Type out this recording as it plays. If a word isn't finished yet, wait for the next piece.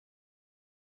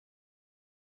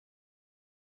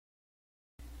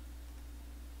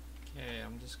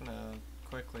just gonna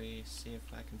quickly see if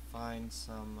I can find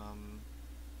some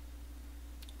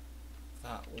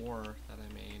that ore that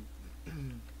I made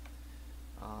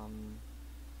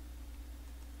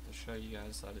to show you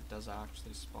guys that it does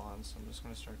actually spawn. So I'm just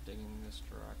gonna start digging in this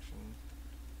direction.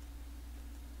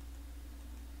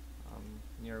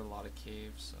 Near a lot of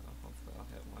caves, so hopefully I'll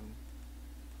hit one.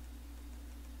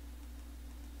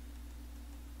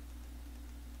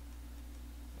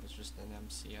 It was just an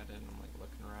MC edit, and I'm like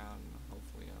looking around, and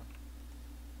hopefully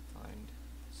I'll find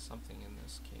something in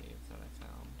this cave that I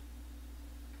found.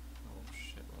 Oh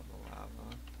shit, level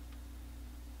lava.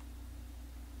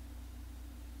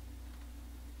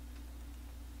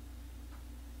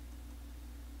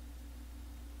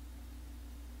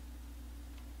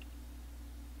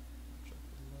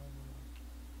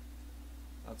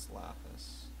 That's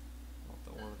lapis, not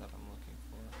the ore that I'm looking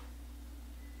for.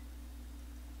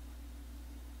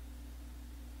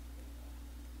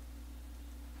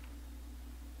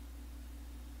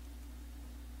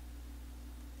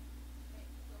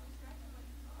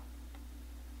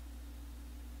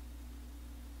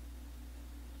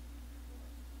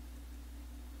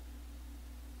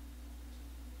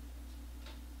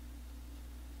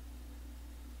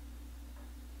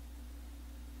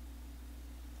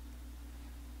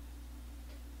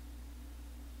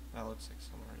 That looks like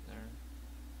somewhere right there.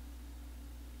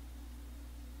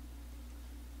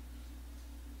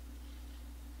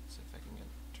 Let's see if I can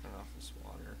turn off this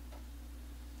water,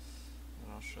 and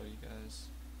I'll show you guys,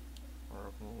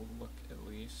 or we'll look at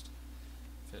least.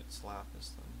 If it's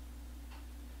lapis, then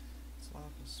it's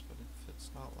lapis, but if it's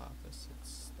not lapis,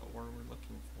 it's the ore we're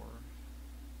looking for.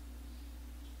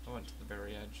 I went to the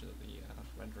very edge of the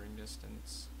rendering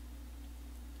distance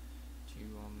to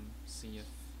see if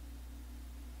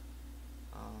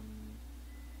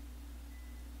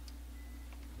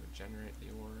it would generate the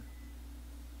ore.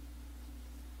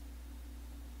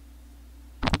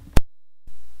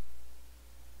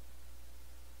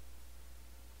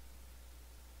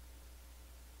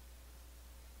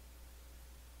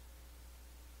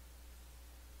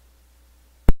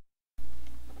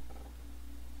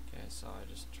 Okay, so I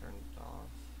just turned it off.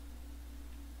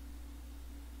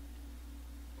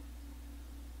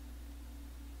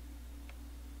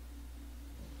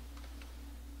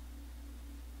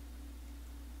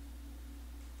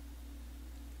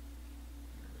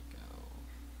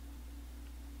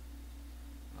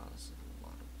 This is a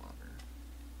lot of water.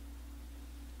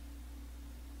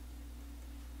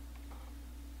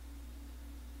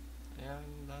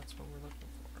 And that's what we're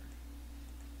looking for.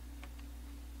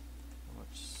 How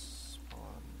much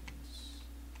spawns?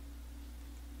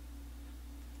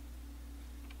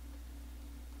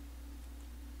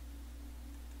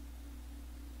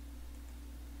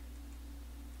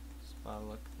 So if I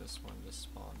look, this one just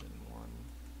spawned in one.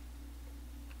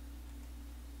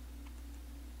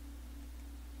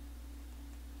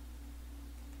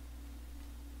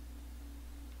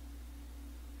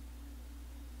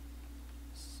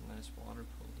 Nice water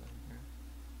pool down here.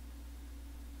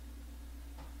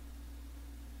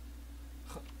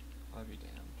 I'll be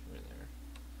damned, right there.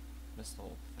 Missed the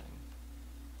whole thing.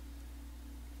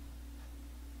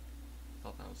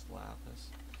 Thought that was lapis.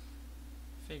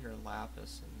 Figure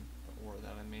lapis and the ore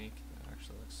that I make, that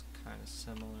actually looks kind of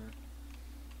similar.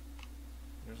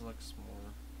 Yours looks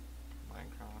more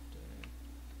Minecrafty.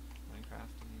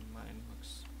 Mine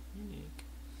looks unique.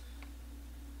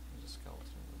 There's a skeleton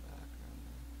in the background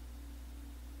there.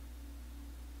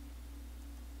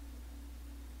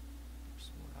 There's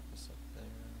some lapis up there.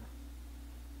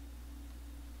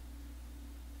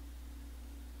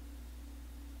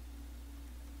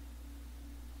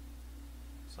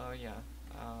 So yeah,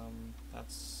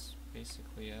 that's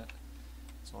basically it.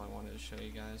 That's all I wanted to show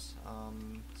you guys.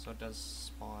 So it does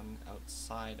spawn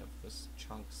outside of this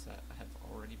chunks that have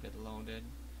already been loaded.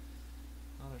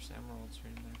 Oh, there's emeralds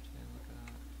right in there too, look at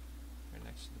that. Right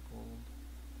next to the gold.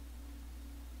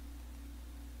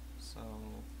 So,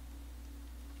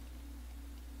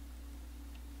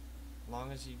 as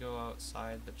long as you go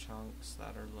outside the chunks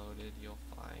that are loaded, you'll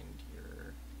find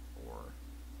your ore.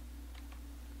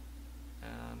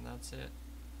 And that's it.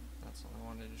 That's all I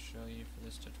wanted to show you for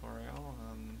this tutorial.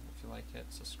 If you like it,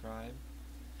 subscribe.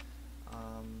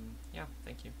 Yeah,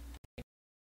 thank you.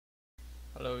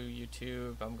 Hello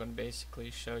YouTube, I'm going to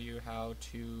basically show you how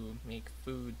to make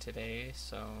food today.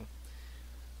 So,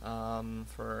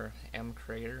 for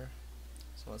MCreator.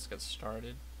 So let's get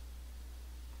started.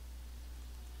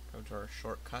 Go to our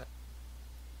shortcut.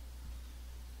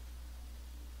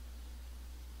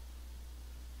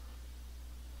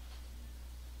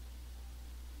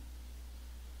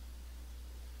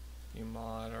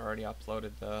 Mod, I already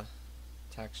uploaded the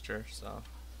texture, so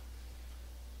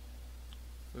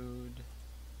food.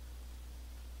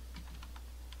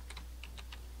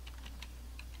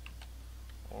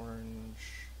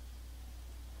 Orange.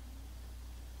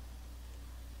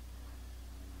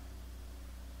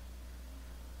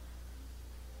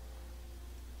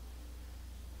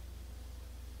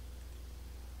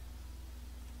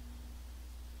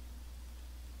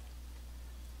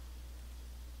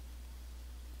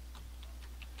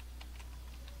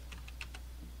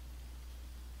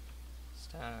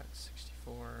 Stack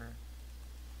 64.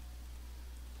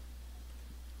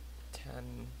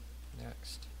 10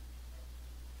 next.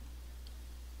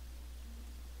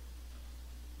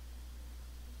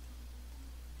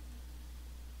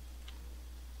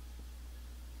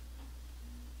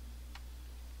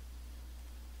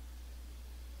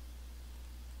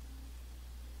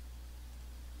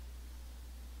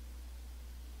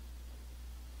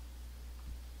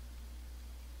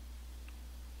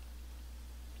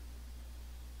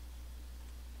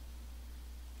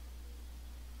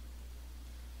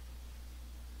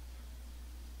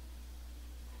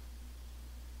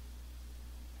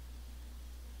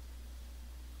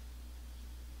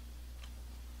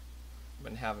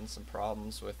 Been having some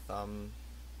problems with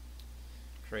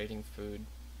creating food,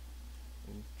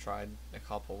 and tried a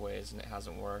couple ways and it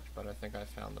hasn't worked, but I think I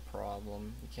found the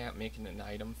problem. You can't make it an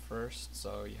item first,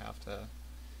 so you have to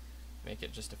make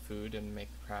it just a food and make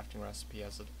the crafting recipe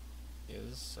as it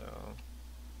is, so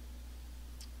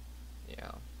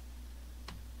yeah.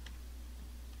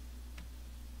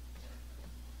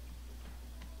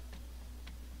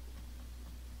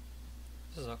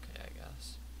 This is okay, I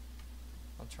guess.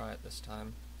 I'll try it this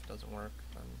time. If it doesn't work,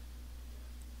 then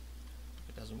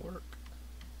it doesn't work.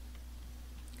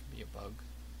 Could be a bug.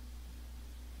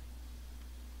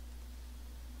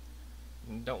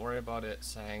 And don't worry about it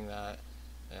saying that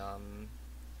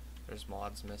there's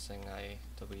mods missing. I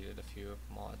deleted a few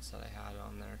mods that I had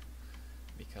on there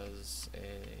because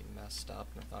it messed up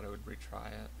and I thought I would retry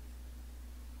it.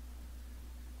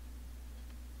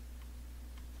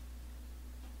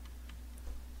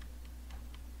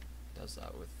 Does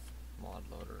that with mod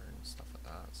loader and stuff like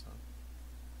that, so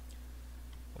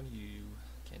when you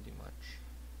can't do much.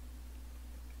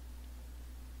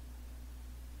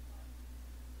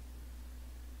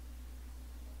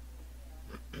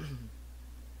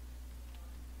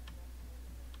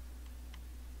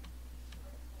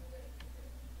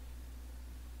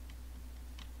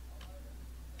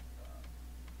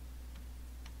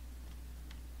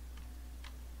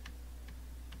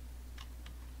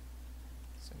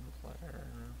 Single player.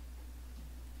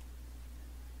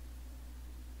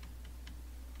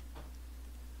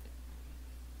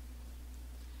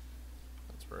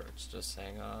 That's where it's just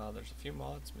saying, there's a few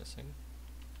mods missing.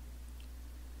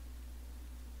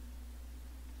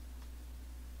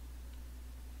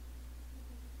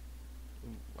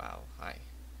 Ooh, wow, hi.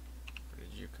 Where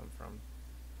did you come from?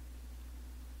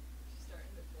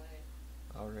 Starting to play.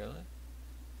 Oh, really?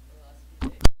 The last few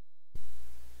days.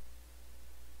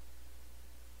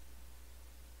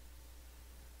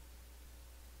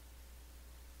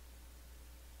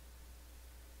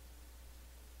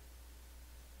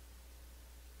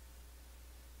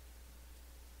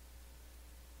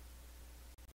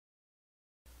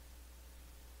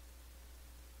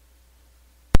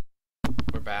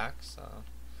 We're back, so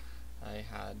I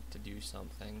had to do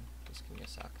something. Just give me a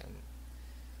second.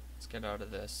 Let's get out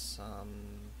of this.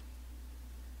 I'm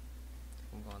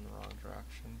going the wrong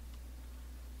direction.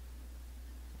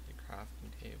 The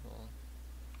crafting table.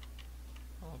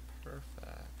 Oh,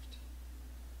 perfect.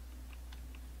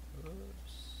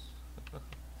 Oops.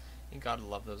 You gotta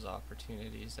love those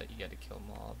opportunities that you get to kill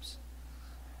mobs.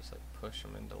 Just like push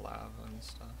them into lava and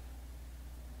stuff.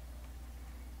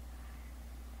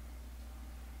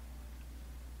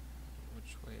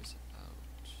 Which way's out?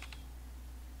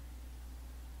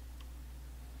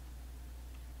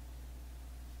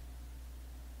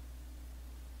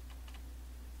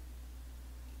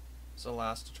 So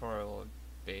last tutorial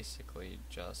basically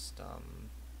just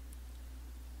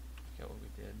forget what we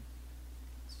did.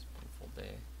 It's been a full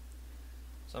day.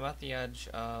 So I'm at the edge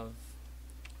of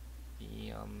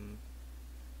the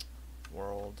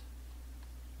world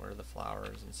where the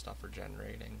flowers and stuff are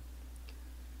generating.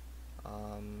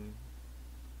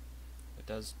 It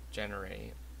does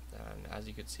generate, and as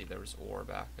you could see there was ore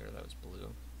back there that was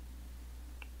blue.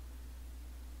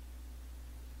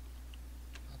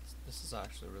 This is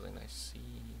actually a really nice seed.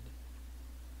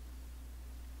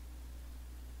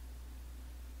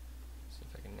 See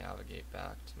if I can navigate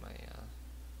back to my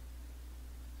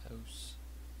house.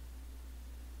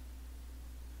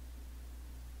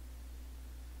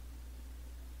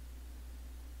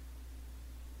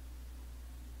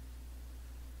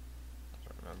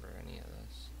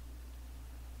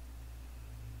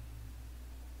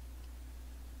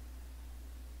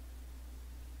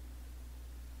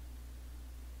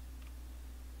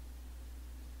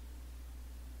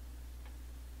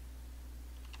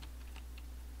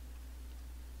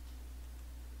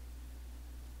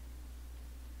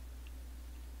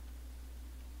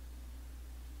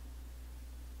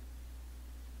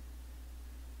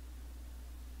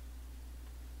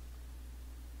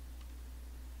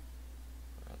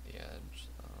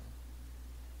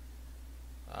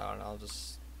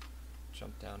 just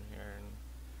jump down here and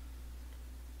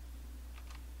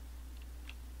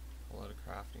pull out a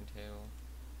crafting table.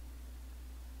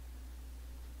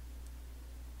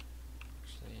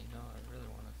 Actually, you know, I really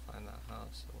want to find that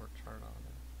house. I worked hard on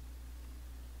it.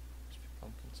 There's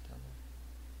pumpkins down there.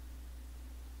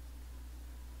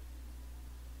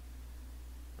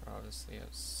 We're obviously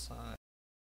outside.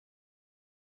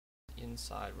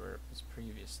 Inside where it was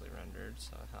previously rendered,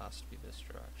 so it has to be this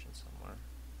direction somewhere.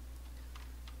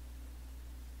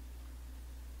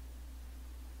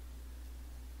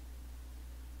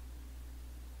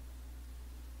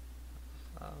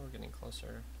 We're getting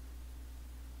closer.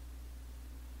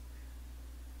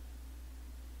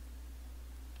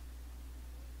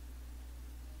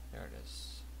 There it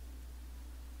is.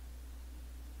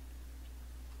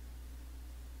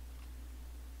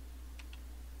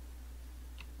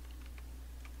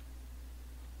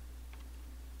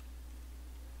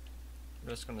 I'm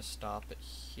just going to stop it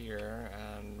here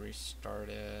and restart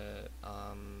it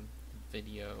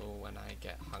video when I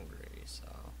get hungry. So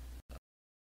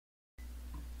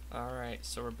alright,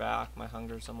 so we're back. My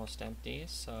hunger's almost empty,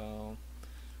 so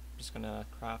I'm just going to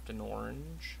craft an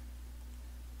orange.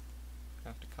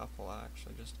 Craft a couple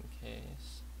actually, just in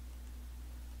case.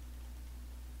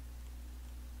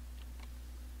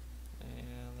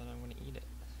 And then I'm going to eat it.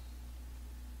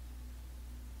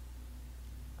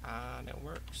 And it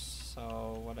works.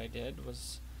 So what I did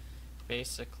was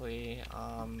basically,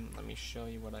 let me show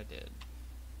you what I did.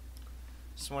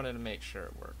 Just wanted to make sure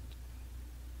it worked.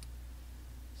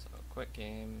 So quick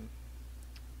game.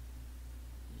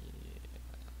 Yeah.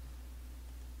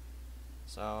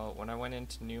 So when I went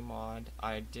into new mod,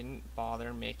 I didn't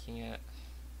bother making it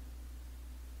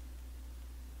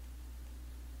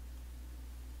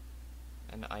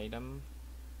an item.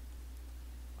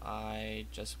 I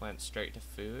just went straight to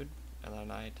food, and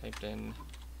then I typed in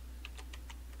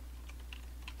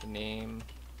the name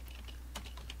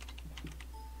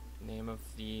of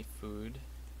the food,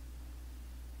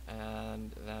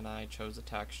 and then I chose a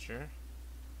texture.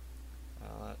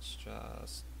 Let's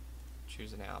just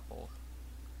choose an apple.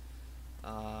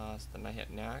 So then I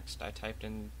hit next. I typed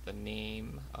in the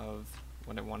name of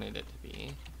what I wanted it to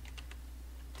be.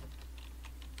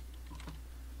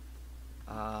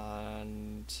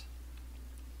 And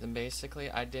then basically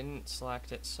I didn't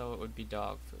select it so it would be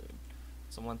dog food.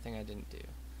 It's the one thing I didn't do.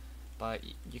 But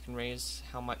you can raise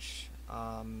how much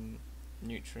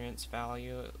nutrients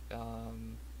value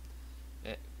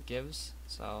it gives.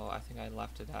 So I think I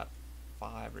left it at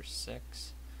 5 or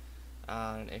 6.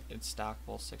 And it's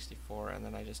stackable 64, and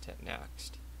then I just hit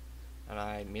next. And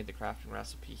I made the crafting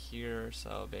recipe here,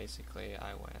 so basically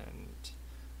I went,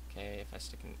 okay, if I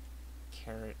stick in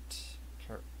carrot,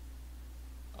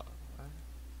 what?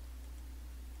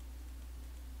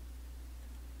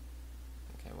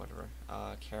 Okay, whatever,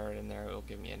 carrot in there, it'll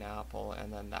give me an apple,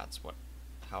 and then that's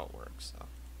how it works. So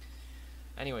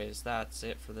anyways, that's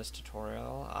it for this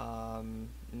tutorial.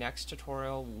 Next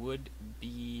tutorial would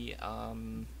be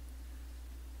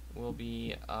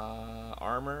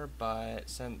armor, but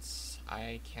since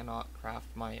I cannot craft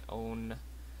my own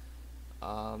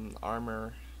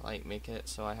armor, like make it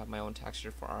so I have my own texture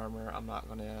for armor, I'm not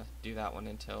gonna do that one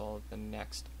until the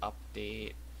next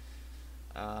update.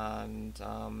 And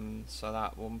so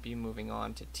that will be moving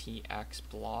on to TX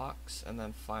blocks, and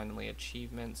then finally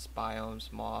achievements,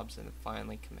 biomes, mobs, and then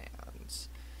finally commands.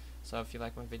 So if you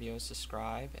like my videos,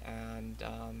 subscribe, and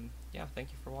yeah,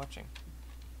 thank you for watching.